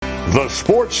The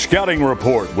Sports Scouting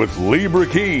Report with Lee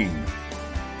Burkeen.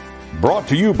 Brought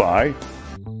to you by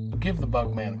Give the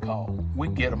Bugman a call. We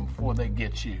get them before they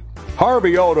get you.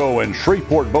 Harvey Auto in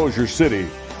Shreveport, Bossier City,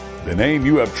 the name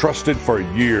you have trusted for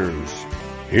years.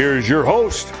 Here's your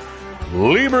host,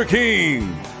 Lee Burkeen.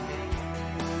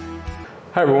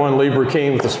 Hi everyone, Lee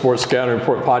Burkeen with the Sports Scouting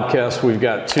Report podcast. We've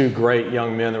got two great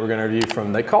young men that we're going to interview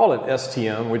from, they call it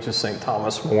STM, which is St.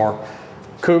 Thomas More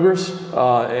Cougars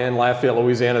in Lafayette,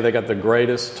 Louisiana. They got the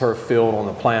greatest turf field on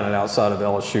the planet outside of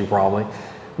LSU probably.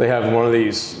 They have one of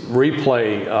these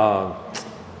replay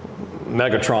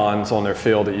Megatrons on their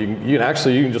field that you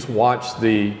can just watch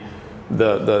the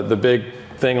big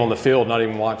thing on the field, not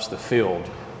even watch the field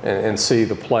and see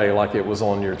the play like it was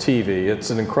on your TV.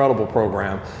 It's an incredible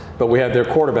program. But we have their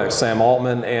quarterbacks, Sam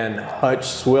Altmann and Hutch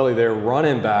Swilley, their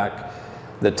running back,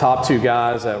 the top two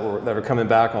guys that are coming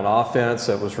back on offense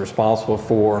that was responsible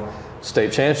for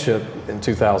state championship in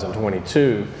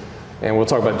 2022. And we'll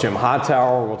talk about Jim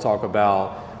Hightower, we'll talk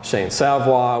about Shane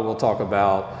Savoy, we'll talk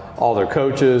about all their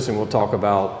coaches, and we'll talk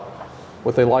about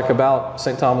what they like about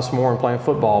St. Thomas More and playing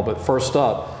football. But first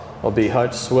up will be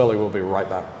Hutch Swilley. We'll be right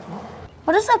back.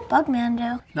 What does that Bugman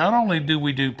do? Not only do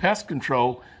we do pest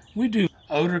control, we do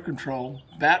odor control,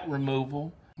 bat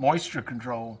removal, moisture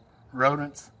control,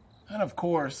 rodents, and of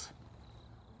course,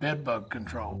 bed bug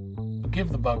control. Give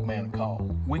the Bugman a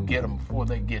call. We get them before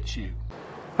they get you.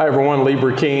 Hi everyone, Lee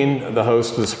Burkeen, the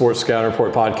host of the Sports Scouting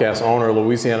Report podcast, owner of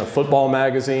Louisiana Football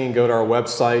Magazine. Go to our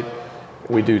website.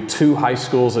 We do 2 high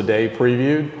schools a day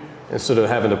previewed. Instead of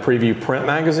having to preview print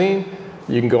magazine,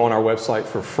 you can go on our website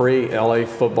for free,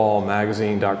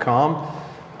 lafootballmagazine.com.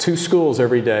 2 schools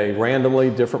every day, randomly,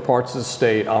 different parts of the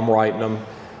state. I'm writing them.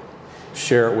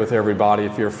 Share it with everybody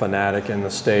if you're a fanatic in the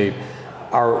state.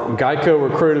 Our Geico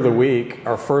Recruit of the Week,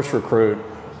 our first recruit,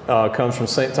 comes from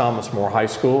St. Thomas More High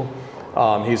School.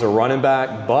 He's a running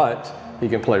back, but he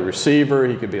can play receiver.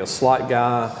 He could be a slot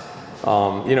guy.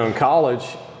 In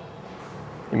college,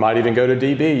 he might even go to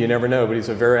DB. You never know, but he's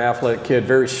a very athletic kid,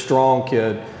 very strong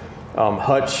kid.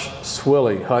 Hutch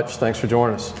Swilley. Hutch, thanks for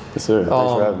joining us. Yes, sir. Thanks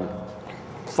for having me.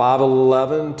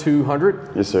 5'11", 200.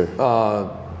 Yes,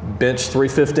 sir. Bench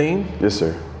 315. Yes,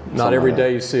 sir. Not every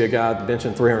day you see a guy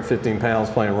benching 315 pounds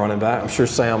playing running back. I'm sure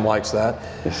Sam likes that.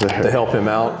 Yes, sir. To help him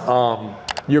out.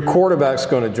 Your quarterback's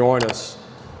going to join us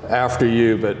after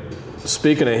you, but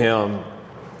speaking of him,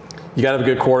 you got to have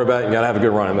a good quarterback, you got to have a good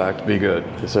running back to be good.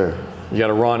 Yes, sir. You got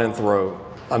to run and throw.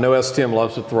 I know STM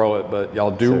loves to throw it, but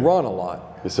y'all do run a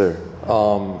lot. Yes, sir.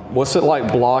 What's it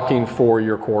like blocking for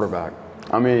your quarterback?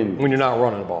 I mean, when you're not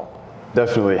running the ball?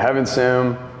 Definitely. Having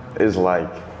Sam is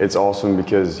it's awesome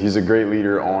because he's a great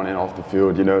leader on and off the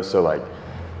field, so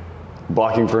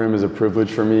blocking for him is a privilege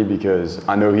for me because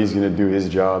I know he's going to do his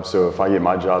job. So if I get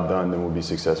my job done, then we'll be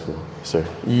successful. Yes, sir.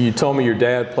 You told me your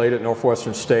dad played at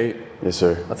Northwestern State. Yes,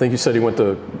 sir. I think you said he went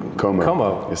to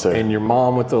Como. Yes, sir. And your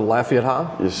mom went to Lafayette High?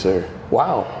 Yes, sir.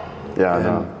 Wow. Yeah, I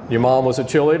know. Your mom was a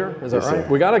cheerleader? Is that right? Sir.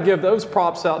 We got to give those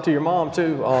props out to your mom,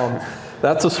 too.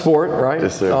 That's a sport, right?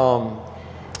 Yes, sir.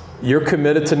 You're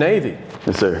committed to Navy.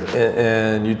 Yes, sir.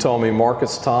 And you told me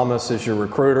Marcus Thomas is your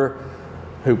recruiter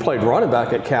who played running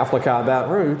back at Catholic High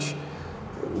Baton Rouge.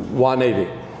 Why Navy?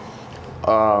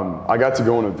 I got to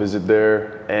go on a visit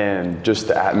there, and just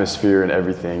the atmosphere and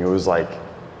everything. It was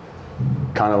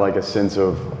kind of like a sense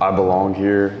of I belong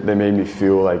here. They made me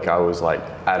feel like I was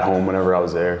at home whenever I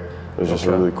was there. It was just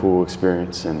a really cool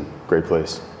experience and great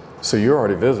place. So you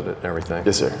already visited and everything?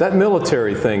 Yes, sir. That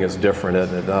military thing is different,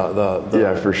 isn't it?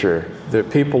 Yeah, for sure. The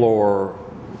people are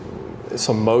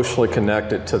emotionally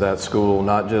connected to that school,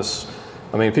 not just,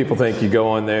 people think you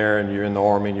go in there and you're in the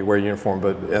Army and you wear a uniform,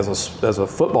 but as a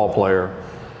football player,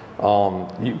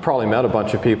 you probably met a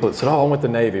bunch of people that said, I went to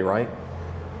Navy, right?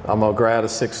 I'm a grad of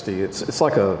 60. It's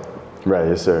like a right,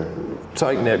 yes, sir.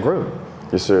 tight-knit group.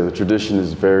 Yes, sir. The tradition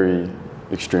is very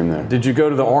extreme there. Did you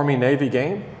go to the Army-Navy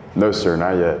game? No, sir,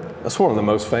 not yet. That's one of the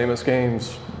most famous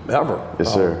games ever.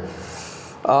 Yes, sir.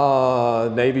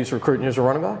 Navy's recruiting you as a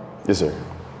running back? Yes, sir.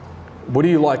 What do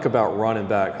you like about running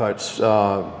back, Hutch?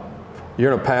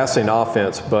 You're in a passing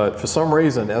offense, but for some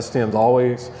reason, STM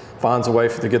always finds a way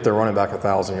to get their running back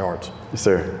 1,000 yards. Yes,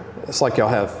 sir. It's like y'all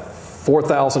have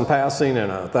 4,000 passing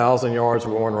and 1,000 yards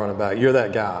with one running back. You're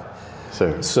that guy.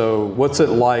 Sir. So what's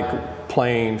it like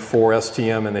playing for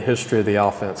STM and the history of the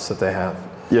offense that they have?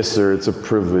 Yes, sir. It's a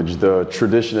privilege. The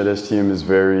tradition at STM is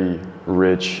very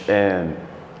rich, and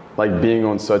being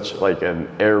on such an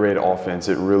air raid offense,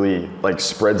 it really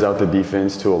spreads out the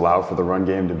defense to allow for the run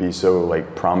game to be so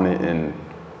prominent and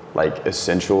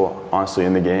essential, honestly,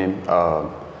 in the game.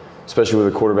 Especially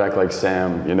with a quarterback like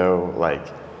Sam,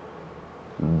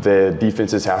 the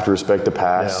defenses have to respect the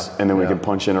pass, and then we yeah. can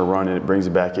punch in a run, and it brings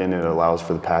it back in, and it allows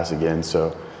for the pass again.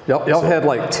 So y'all had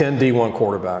like 10 D1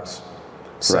 quarterbacks.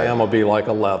 Sam will be like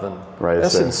 11. Right.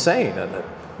 That's yes, insane, isn't it?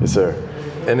 Yes, sir.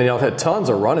 And then y'all had tons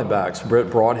of running backs.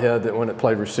 Britt Broadhead that went and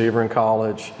played receiver in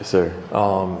college. Yes, sir.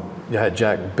 You had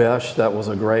Jack Besh. That was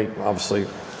a great, obviously,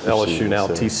 LSU now,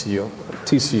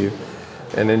 TCU.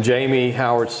 And then Jamie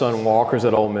Howard's son Walker's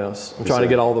at Ole Miss. I'm trying to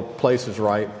get all the places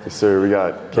right. Yes, sir. We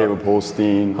got Caleb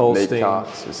Holstein, Nate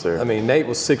Cox. Yes, sir. I mean, Nate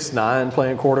was 6'9"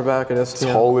 playing quarterback at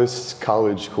STM. Tallest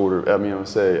college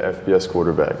FBS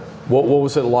quarterback. What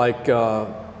was it like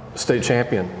state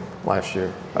champion last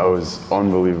year? That was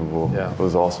unbelievable. Yeah. It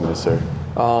was awesome, yes, sir.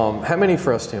 How many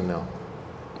for STM now?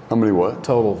 How many what?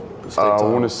 Total state I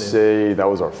titles, want to say that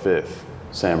was our 5th.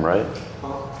 Sam, right?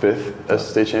 5th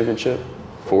state championship?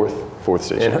 4th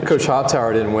state championship. And Coach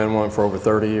Hightower didn't win one for over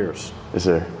 30 years. Yes,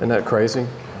 sir. Isn't that crazy?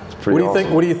 It's pretty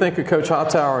awesome. What do you think of Coach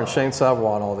Hightower and Shane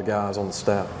Savoy and all the guys on the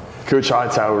staff? Coach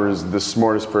Hightower is the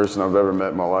smartest person I've ever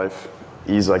met in my life.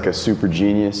 He's like a super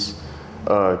genius.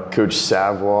 Coach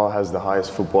Savoy has the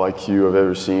highest football IQ I've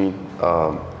ever seen.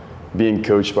 Being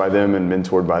coached by them and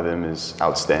mentored by them is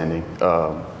outstanding.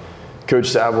 Coach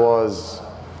Savoy is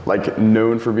like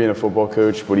known for being a football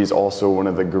coach, but he's also one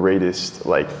of the greatest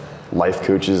like life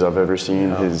coaches I've ever seen.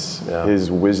 Yeah.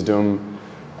 His wisdom,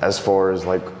 as far as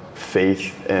like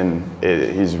faith, and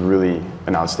he's really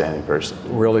an outstanding person.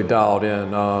 Really dialed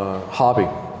in.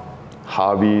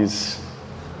 Hobbies.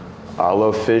 I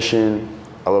love fishing.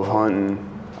 I love hunting.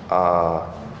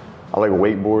 I like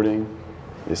wakeboarding.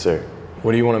 Yes, sir.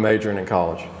 What do you want to major in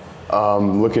college?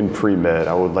 Looking pre-med.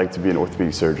 I would like to be an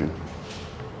orthopedic surgeon.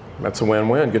 That's a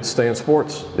win-win. Good to stay in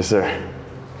sports. Yes, sir.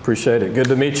 Appreciate it. Good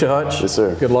to meet you, Hutch. Yes,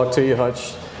 sir. Good luck to you,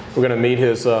 Hutch. We're going to meet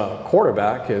his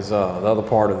quarterback, the other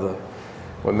part of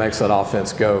what makes that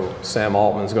offense go. Sam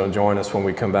Altman's going to join us when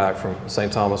we come back from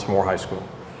St. Thomas More High School.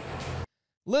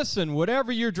 Listen,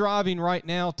 whatever you're driving right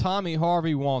now, Tommy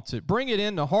Harvey wants it. Bring it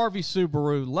in to Harvey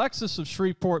Subaru, Lexus of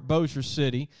Shreveport, Bossier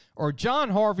City, or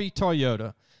John Harvey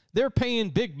Toyota. They're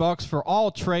paying big bucks for all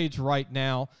trades right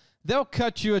now. They'll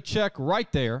cut you a check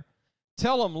right there.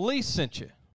 Tell them Lee sent you.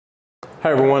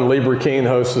 Hi, everyone. Lee Burkeen,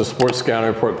 host of the Sports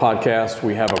Scouting Report podcast.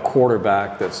 We have a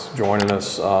quarterback that's joining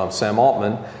us, Sam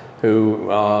Altmann, who,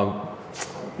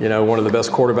 one of the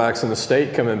best quarterbacks in the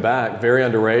state coming back, very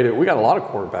underrated. We got a lot of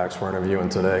quarterbacks we're interviewing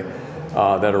today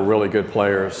that are really good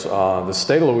players. The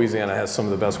state of Louisiana has some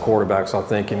of the best quarterbacks, I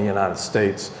think, in the United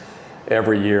States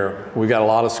every year. We got a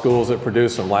lot of schools that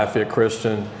produce them. Lafayette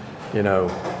Christian,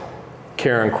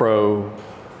 Karen Crow,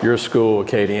 your school,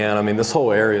 Acadiana. I mean, this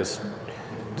whole area is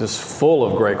just full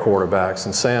of great quarterbacks.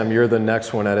 And Sam, you're the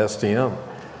next one at STM.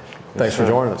 Thanks for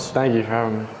joining us. Thank you for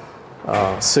having me.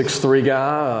 6'3"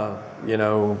 guy,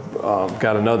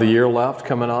 got another year left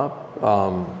coming up.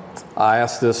 I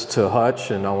asked this to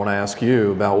Hutch, and I want to ask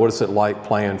you about what is it like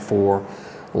playing for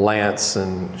Lance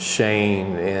and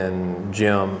Shane and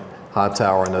Jim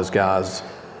Hightower and those guys.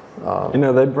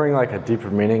 They bring like a deeper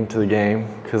meaning to the game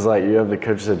because like you have the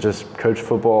coaches that just coach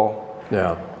football.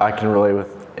 Yeah. I can relate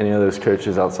with any of those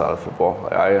coaches outside of football.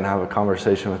 I can have a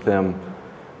conversation with them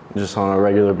just on a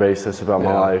regular basis about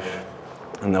my life,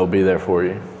 and they'll be there for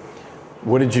you.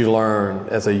 What did you learn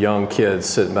as a young kid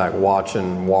sitting back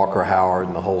watching Walker Howard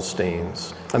and the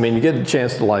Holsteins? I mean, you get a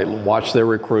chance to like watch their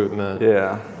recruitment.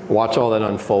 Yeah. Watch all that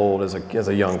unfold as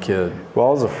a young kid. Well,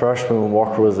 I was a freshman when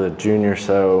Walker was a junior,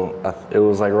 so it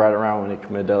was like right around when he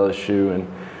committed to LSU, and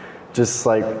just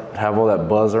like have all that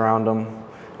buzz around him.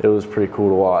 It was pretty cool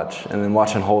to watch. And then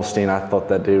watching Holstein, I thought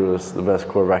that dude was the best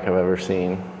quarterback I've ever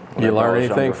seen. You learn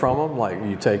anything from him? Like,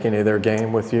 you take any of their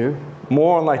game with you?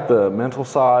 More on like the mental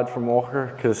side from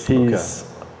Walker, because he's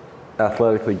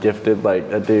athletically gifted. Like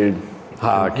that dude,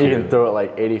 he can throw it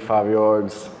like 85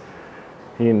 yards.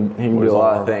 He can do a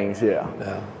lot of things. Yeah.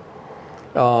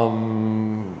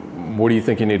 What do you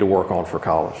think you need to work on for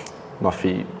college? My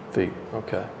feet.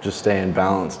 Okay. Just staying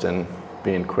balanced and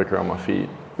being quicker on my feet.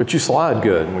 But you slide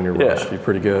good when you're rushed. You're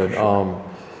pretty good.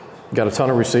 Got a ton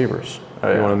of receivers.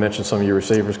 You want to mention some of your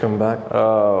receivers coming back?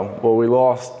 Well, we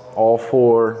lost all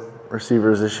 4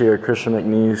 receivers this year: Christian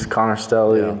McNeese, Connor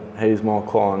Stelly, Hayes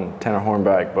Mulclaw, and Tanner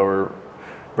Hornback. But we're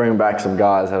bringing back some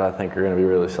guys that I think are going to be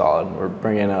really solid. We're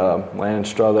bringing Landon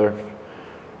Struther,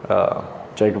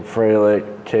 Jacob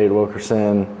Freilich, Cade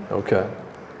Wilkerson. Okay.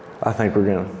 I think we're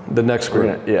going to. The next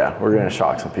group. We're going to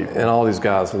shock some people. And all these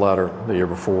guys led her the year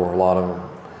before, a lot of them.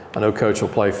 I know Coach will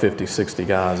play 50, 60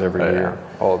 guys every year.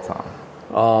 All the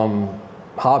time.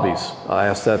 Hobbies. I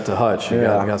asked that to Hutch. You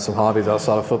got some hobbies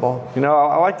outside of football?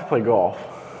 I like to play golf.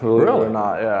 believe it Really? or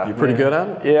not. Yeah. You pretty good at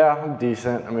it? Yeah, I'm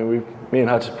decent. I mean, me and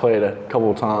Hutch have played a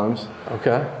couple of times.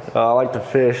 Okay. I like to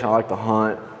fish. I like to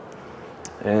hunt,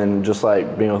 and just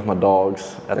like being with my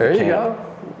dogs at There the you camp. go.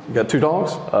 You got 2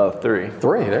 dogs? 3.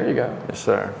 3. There you go. Yes,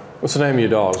 sir. What's the name of your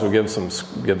dogs? We'll give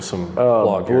them some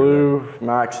blog here. Blue,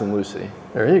 Max, and Lucy.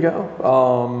 There you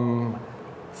go.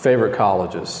 Favorite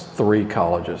colleges? 3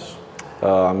 colleges.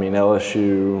 I mean,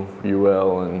 LSU,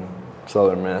 UL, and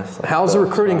Southern Miss. How's the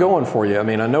recruiting going for you? I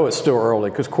mean, I know it's still early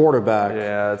because quarterback.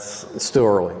 Yeah, It's still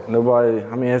early. nobody.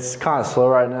 I mean, it's kind of slow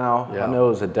right now. Yeah. I know it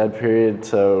was a dead period,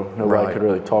 so nobody Right. could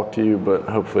really talk to you. But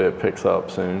hopefully, it picks up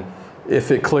soon.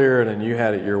 If it cleared and you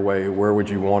had it your way, where would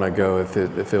you want to go if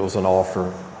it was an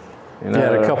offer? You You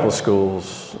had a know, couple of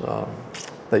schools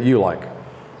that you like.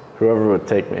 Whoever would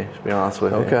take me, to be honest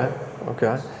with you. Okay.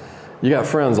 You got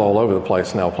friends all over the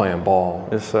place now playing ball.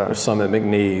 Yes, sir. There's some at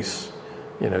McNeese.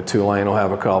 You know, Tulane will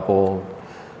have a couple.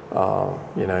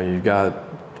 You know, you've got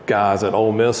guys at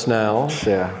Ole Miss now.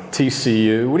 Yeah.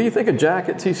 TCU. What do you think of Jack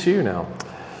at TCU now?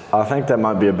 I think that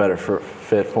might be a better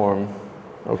fit for him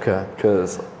Okay.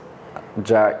 because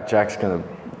Jack's gonna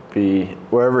be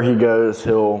wherever he goes.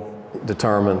 He'll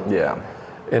Determined. yeah.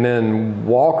 And then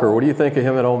Walker, what do you think of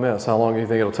him at Ole Miss? How long do you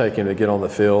think it'll take him to get on the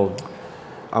field?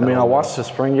 I mean, I watched the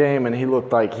spring game and he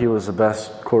looked like he was the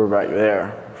best quarterback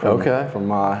there. From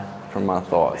my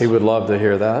thoughts. He would love to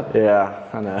hear that. Yeah,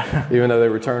 I know. Even though they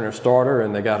returned their starter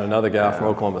and they got another guy from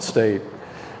Oklahoma State.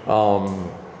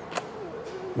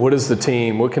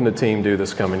 What can the team do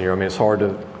this coming year? I mean, it's hard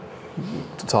to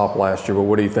top last year, but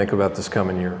what do you think about this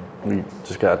coming year? We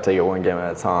just got to take it one game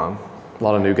at a time. A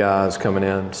lot of new guys coming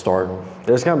in, starting.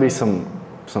 There's going to be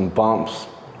some bumps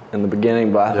in the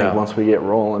beginning, but I think once we get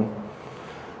rolling.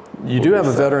 You do have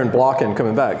a veteran blocking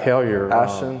coming back. Hellier.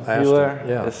 Ashton. Yeah.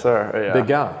 Yes, sir. Yeah. Big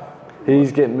guy.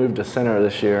 He's getting moved to center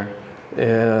this year.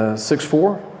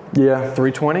 6'4"? Yeah.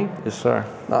 320? Yes, sir.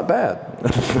 Not bad.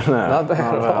 No, Not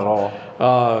bad at all.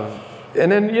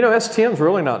 And then, you know, STM's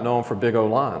really not known for big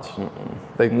O-lines.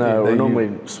 They we're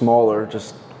normally smaller,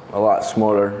 just a lot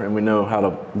smaller, and we know how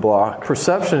to block.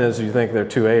 Perception is you think they're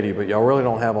 280, but y'all really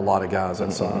don't have a lot of guys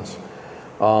that size.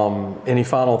 Any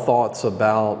final thoughts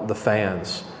about the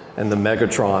fans and the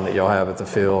Megatron that y'all have at the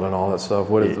field and all that stuff?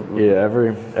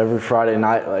 Every Friday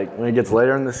night, like when it gets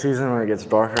later in the season, when it gets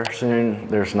darker soon,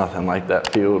 there's nothing like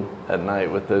that field at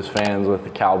night with those fans, with the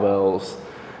cowbells.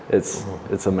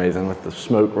 It's amazing with the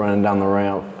smoke running down the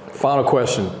ramp. Final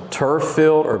question, turf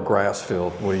field or grass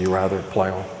field? What do you rather play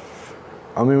on?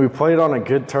 I mean, we played on a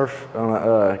good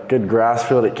good grass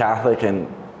field at Catholic, and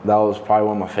that was probably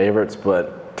one of my favorites,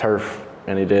 but turf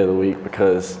any day of the week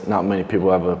because not many people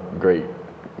have a great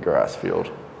grass field.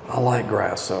 I like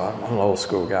grass, so I'm an old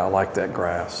school guy. I like that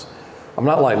grass. I'm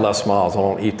not like Les Miles. I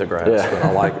don't eat the grass, but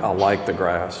I like the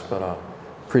grass. But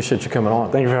appreciate you coming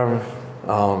on. Thank you for having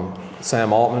me.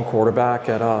 Sam Altmann, quarterback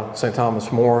at St.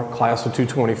 Thomas More, class of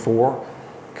 224.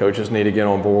 Coaches need to get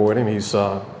on board with him. He's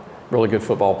a really good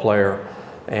football player.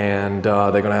 And they're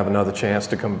going to have another chance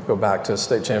to go back to a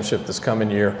state championship this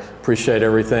coming year. Appreciate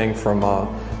everything from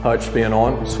Hutch being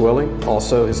on, Swilley,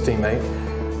 also his teammate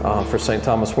for St.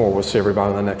 Thomas More. We'll see everybody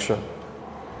on the next show.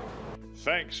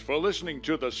 Thanks for listening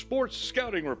to the Sports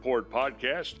Scouting Report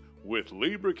podcast with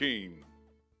Lee Burkeen.